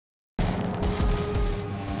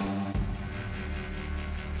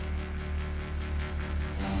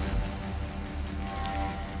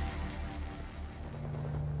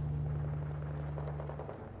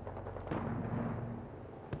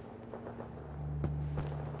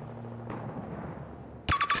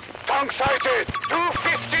Wrong sighted!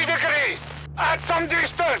 250 degrees! At some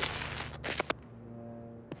distance!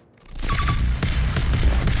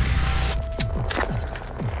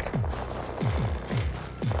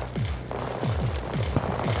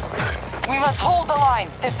 We must hold the line,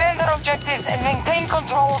 defend our objectives, and maintain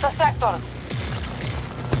control of the sectors.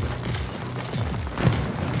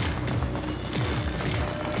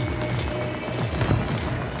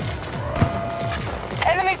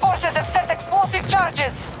 Enemy forces have set explosive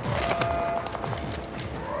charges.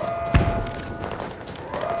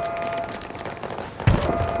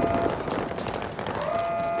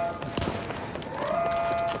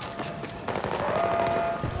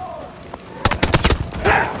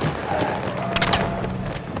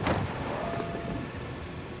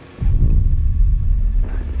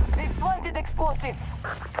 They've planted explosives.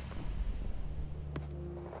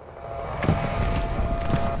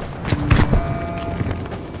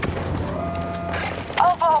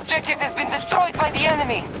 Alpha objective has been destroyed by the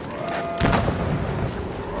enemy.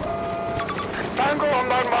 Tango on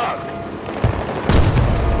my mark!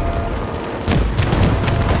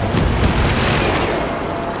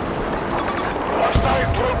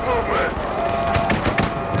 Hostile troop movement!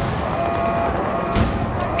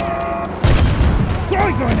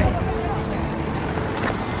 Throwing grenade!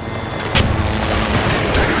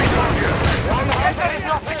 Enemy target! The sector is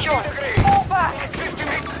not secure. Fall back! 50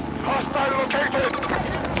 meters! Hostile located!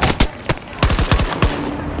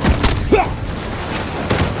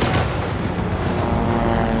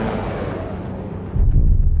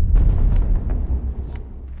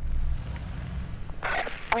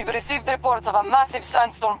 We've received reports of a massive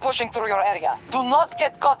sandstorm pushing through your area. Do not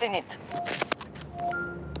get caught in it.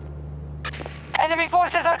 Enemy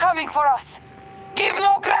forces are coming for us. Give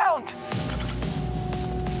no ground!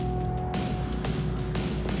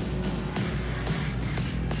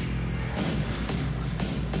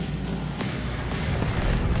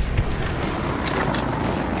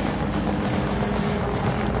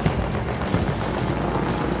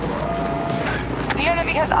 The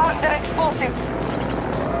enemy has armed their explosives.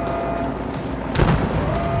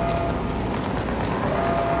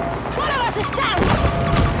 One of us is down!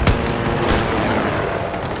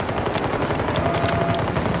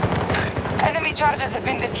 Enemy charges have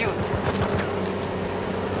been defused.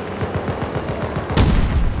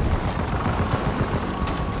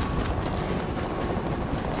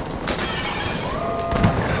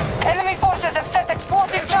 Enemy forces have set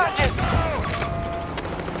explosive charges.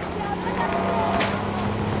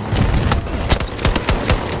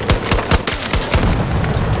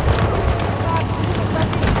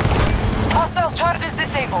 Hostile charges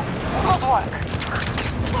disabled. Good work.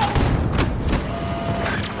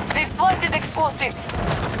 They've planted explosives.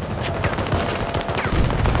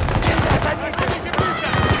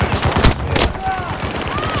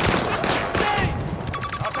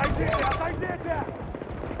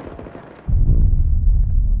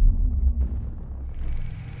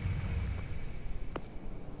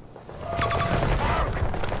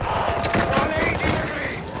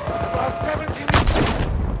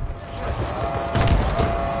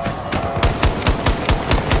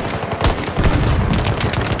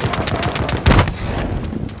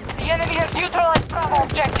 The enemy has neutralized Bravo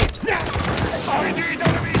objective. I need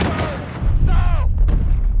enemy turn! Now!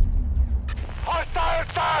 Hostile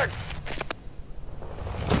tank!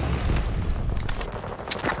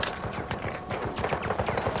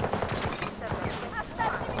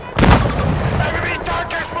 Enemy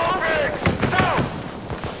tank is moving! Now!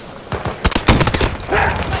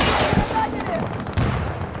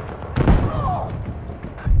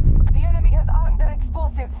 The enemy has armed their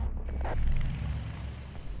explosives.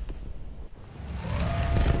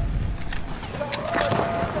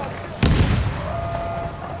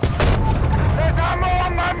 There's ammo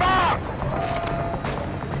on my mark!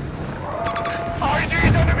 I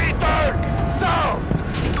need enemy tank! Now!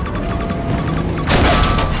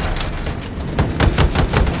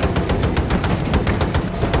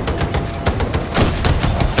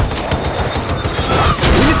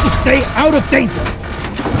 We need to stay out of danger!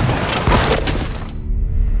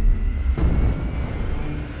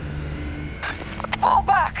 Fall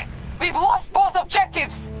back! We've lost both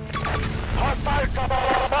objectives! Hostile cover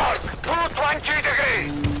on our mark! 220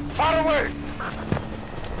 degrees! Far away!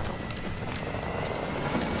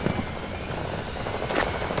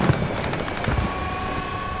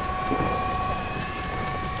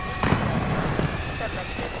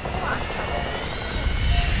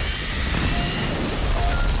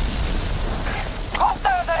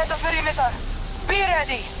 Hostiles are at the perimeter! Be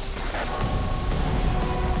ready!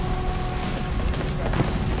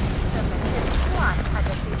 One,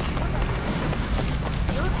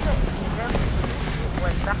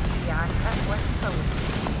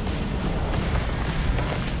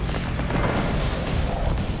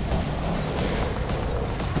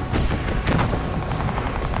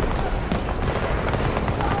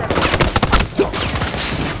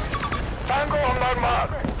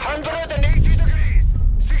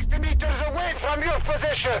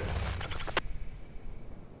 position.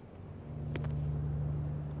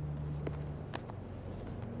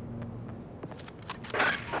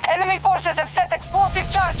 Enemy forces have set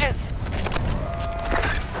explosive charges.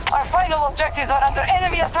 Our final objectives are under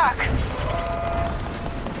enemy attack.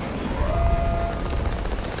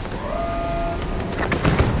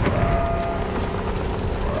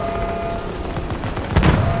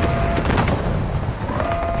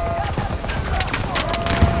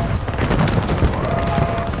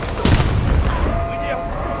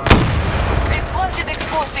 They've planted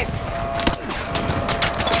explosives.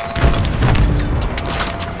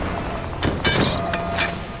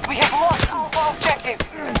 We have lost Alpha objective.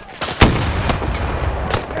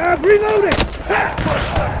 Reloading!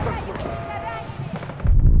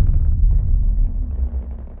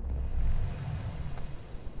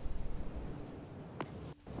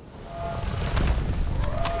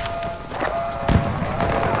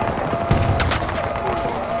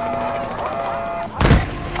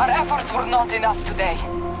 Our efforts were not enough today.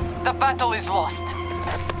 The battle is lost.